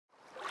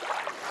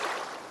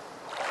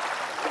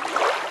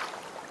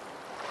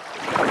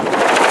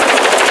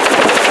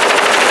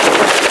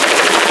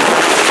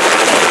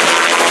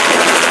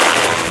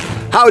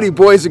Howdy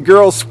boys and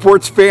girls,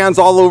 sports fans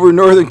all over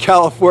Northern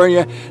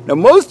California. Now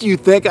most of you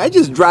think I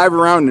just drive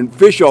around and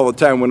fish all the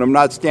time when I'm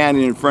not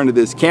standing in front of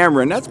this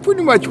camera, and that's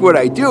pretty much what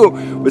I do.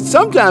 But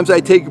sometimes I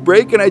take a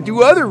break and I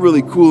do other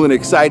really cool and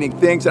exciting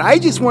things, and I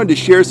just wanted to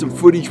share some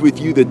footage with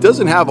you that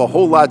doesn't have a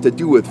whole lot to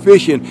do with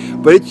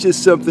fishing, but it's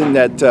just something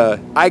that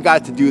I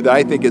got to do that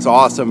I think is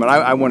awesome, and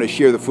I want to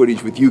share the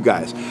footage with you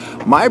guys.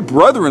 My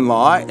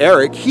brother-in-law,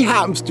 Eric, he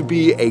happens to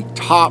be a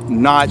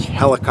top-notch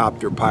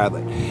helicopter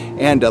pilot.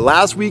 And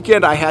last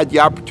weekend I had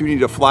the opportunity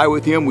to fly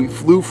with him. We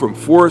flew from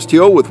Forest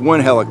Hill with one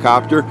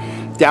helicopter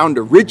down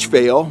to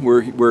Ridgevale,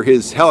 where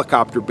his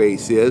helicopter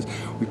base is.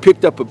 We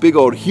picked up a big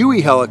old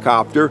Huey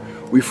helicopter.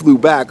 We flew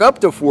back up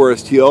to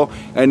Forest Hill,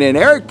 and then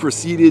Eric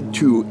proceeded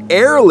to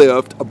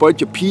airlift a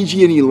bunch of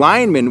PG&E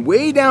linemen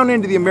way down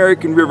into the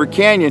American River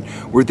Canyon,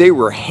 where they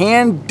were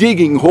hand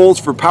digging holes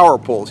for power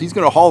poles. He's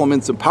going to haul them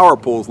in some power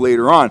poles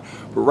later on,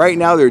 but right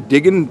now they're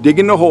digging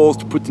the holes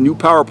to put the new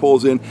power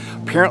poles in.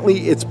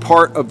 Apparently it's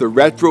part of the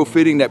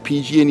retrofitting that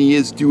PG&E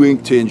is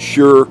doing to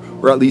ensure,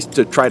 or at least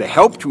to try to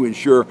help to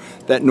ensure,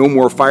 that no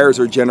more fires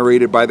are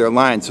generated by their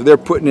lines. So they're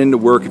putting into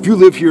work. If you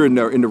live here in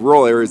the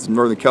rural areas of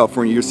Northern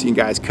California, you're seeing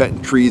guys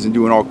cutting trees and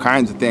doing all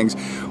kinds of things.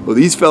 Well,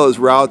 these fellows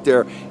were out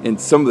there in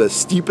some of the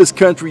steepest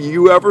country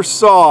you ever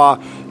saw,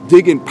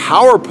 digging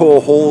power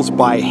pole holes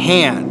by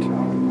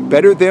hand.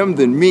 Better them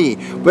than me.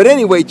 But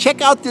anyway,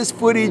 check out this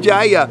footage.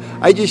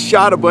 I just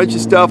shot a bunch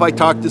of stuff. I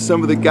talked to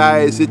some of the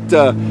guys.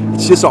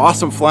 It's just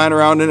awesome flying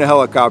around in a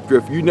helicopter.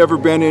 If you've never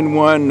been in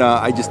one,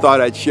 I just thought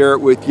I'd share it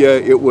with you.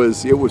 It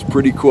was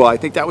pretty cool. I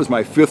think that was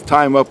my 5th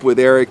time up with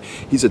Eric.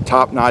 He's a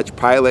top-notch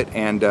pilot,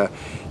 and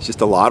it's just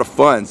a lot of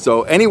fun.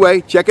 So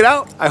anyway, check it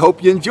out. I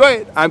hope you enjoy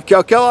it. I'm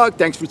Cal Kellogg.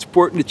 Thanks for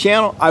supporting the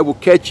channel. I will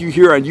catch you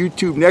here on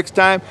YouTube next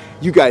time.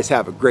 You guys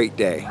have a great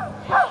day.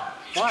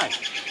 Why?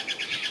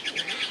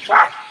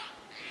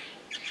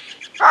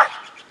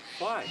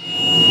 Why?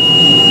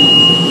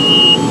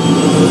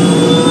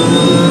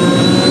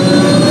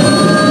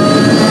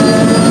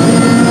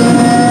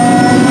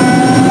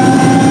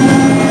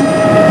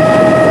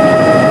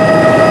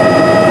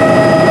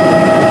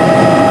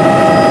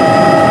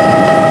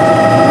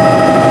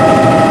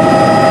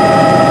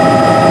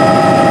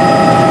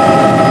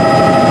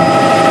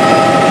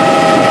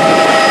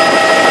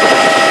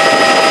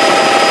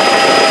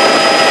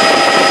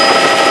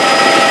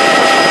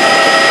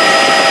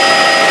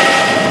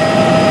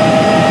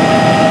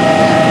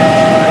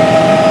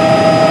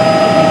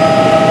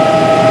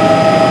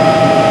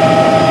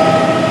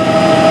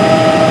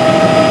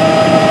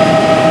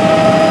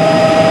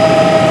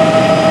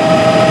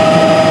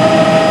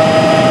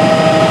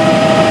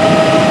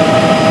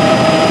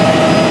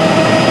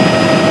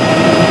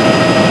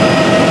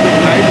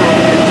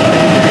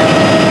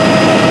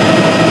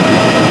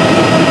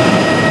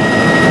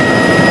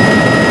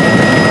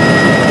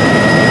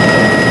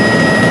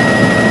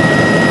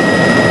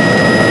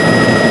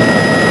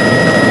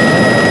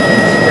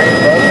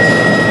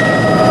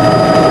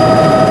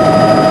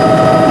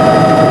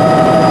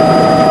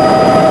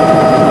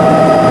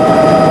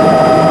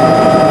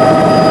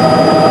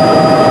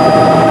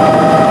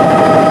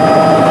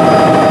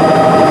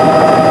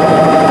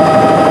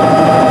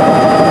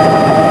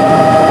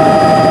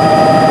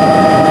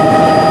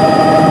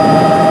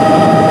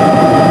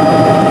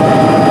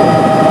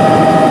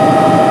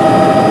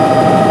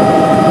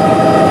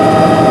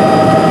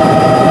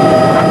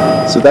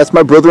 So that's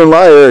my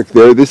brother-in-law Eric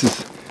there. This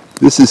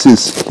is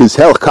his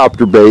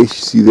helicopter base.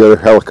 You see the other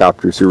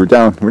helicopters here.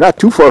 We're not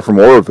too far from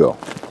Oroville.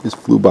 Just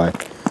flew by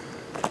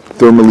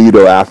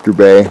Thermalito After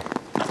Bay.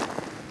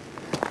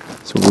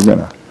 So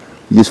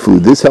we just flew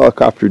this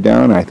helicopter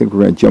down, and I think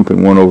we're gonna jump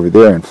in one over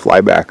there and fly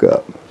back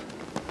up.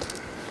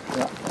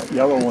 Yeah, that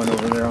yellow one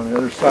over there on the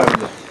other side of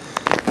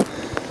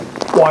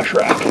the wash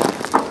rack.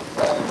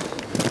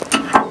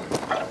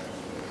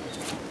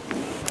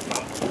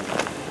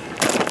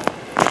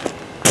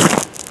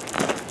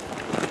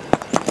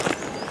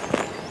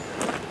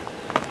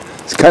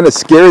 Kind of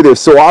scary. They're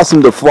so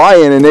awesome to fly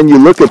in, and then you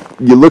look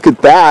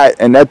at that,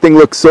 and that thing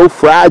looks so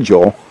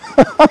fragile.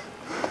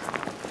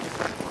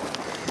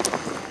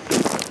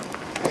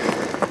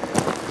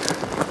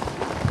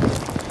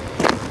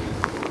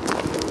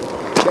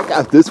 Check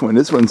out this one.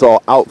 This one's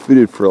all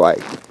outfitted for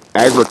like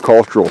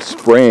agricultural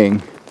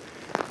spraying,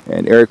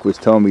 and Eric was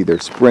telling me they're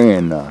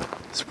spraying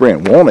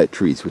walnut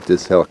trees with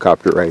this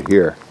helicopter right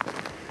here.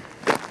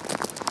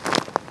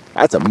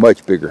 That's a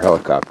much bigger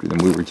helicopter than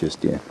we were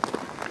just in.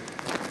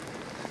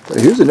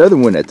 Here's another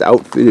one that's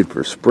outfitted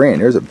for spraying.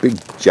 There's a big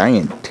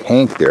giant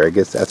tank there. I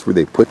guess that's where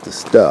they put the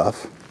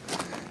stuff.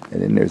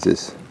 And then there's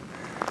this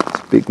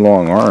big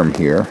long arm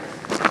here.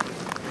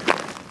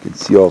 You can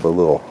see all the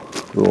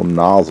little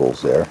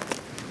nozzles there.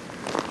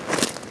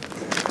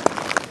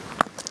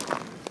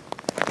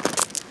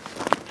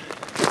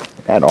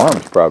 That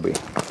arm's probably,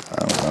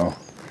 I don't know,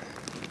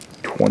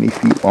 20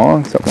 feet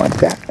long, something like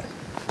that.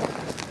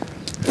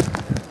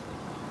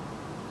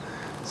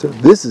 So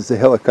this is the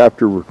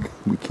helicopter we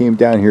came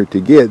down here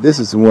to get. This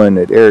is the one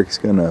that Eric's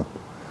gonna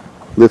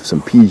lift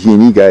some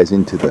PG&E guys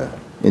into the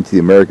into the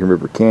American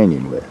River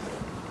Canyon with.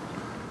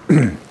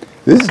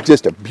 This is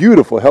just a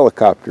beautiful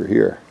helicopter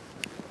here.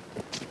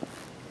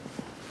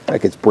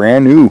 Like it's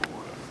brand new.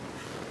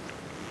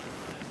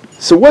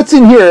 So what's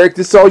in here, Eric?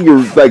 This is all your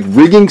like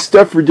rigging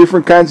stuff for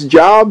different kinds of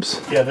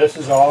jobs? Yeah, this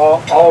is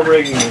all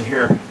rigging in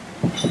here.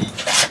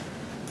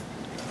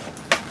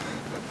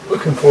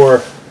 Looking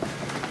for.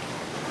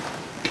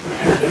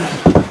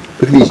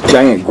 Look at these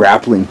giant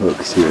grappling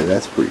hooks here.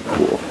 That's pretty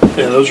cool.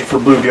 Yeah, those are for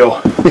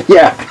bluegill.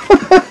 Yeah.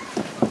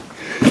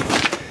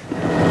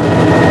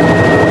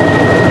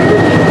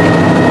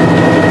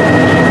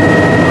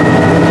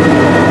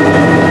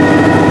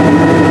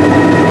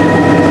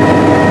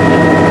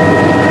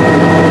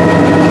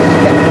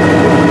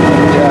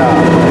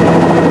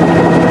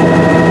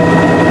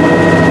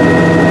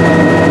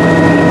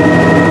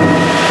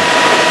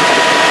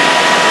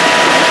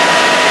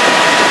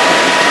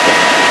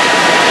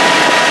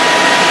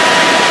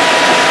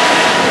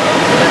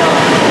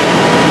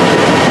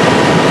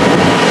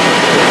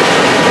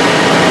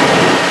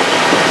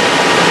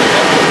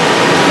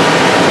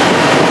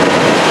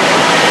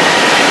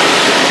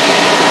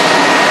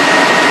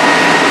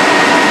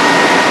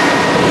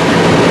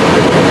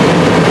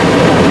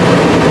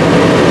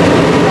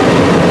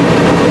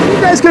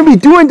 Be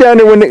doing down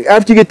there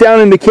after you get down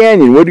in the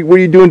canyon? What are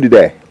you doing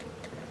today?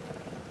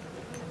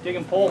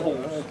 Digging pole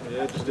holes.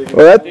 Yeah, just digging.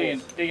 Well,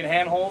 Digging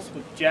hand holes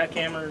with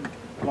jackhammer,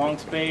 long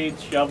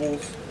spades,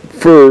 shovels.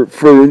 For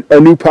a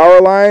new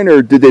power line,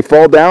 or did they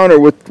fall down, or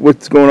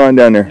what's going on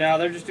down there? No,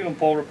 they're just doing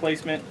pole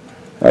replacement.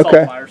 It's okay.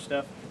 all fire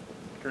stuff.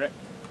 Correct.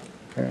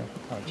 Yeah.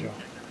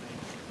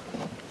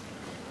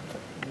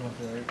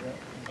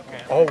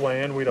 All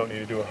land, we don't need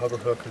to do a hover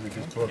hook because we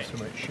just book so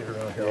much shit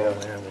around here. All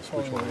land, we'll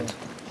switch lines.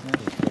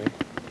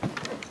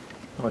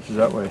 How much does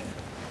that weigh?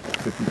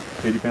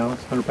 50, 80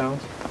 pounds? 100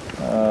 pounds?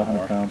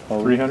 100 pounds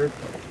probably. 300?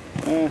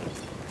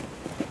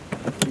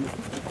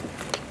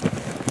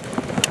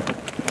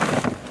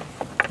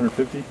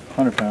 150?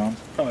 100 pounds.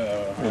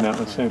 And that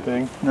was the same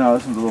thing? No,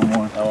 this is a little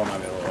more. That one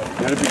might be a little light. You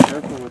gotta be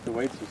careful with the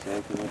weights you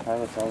say, because the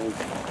pilots always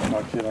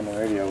talk shit on the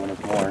radio when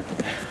it's more.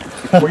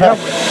 Well, yeah.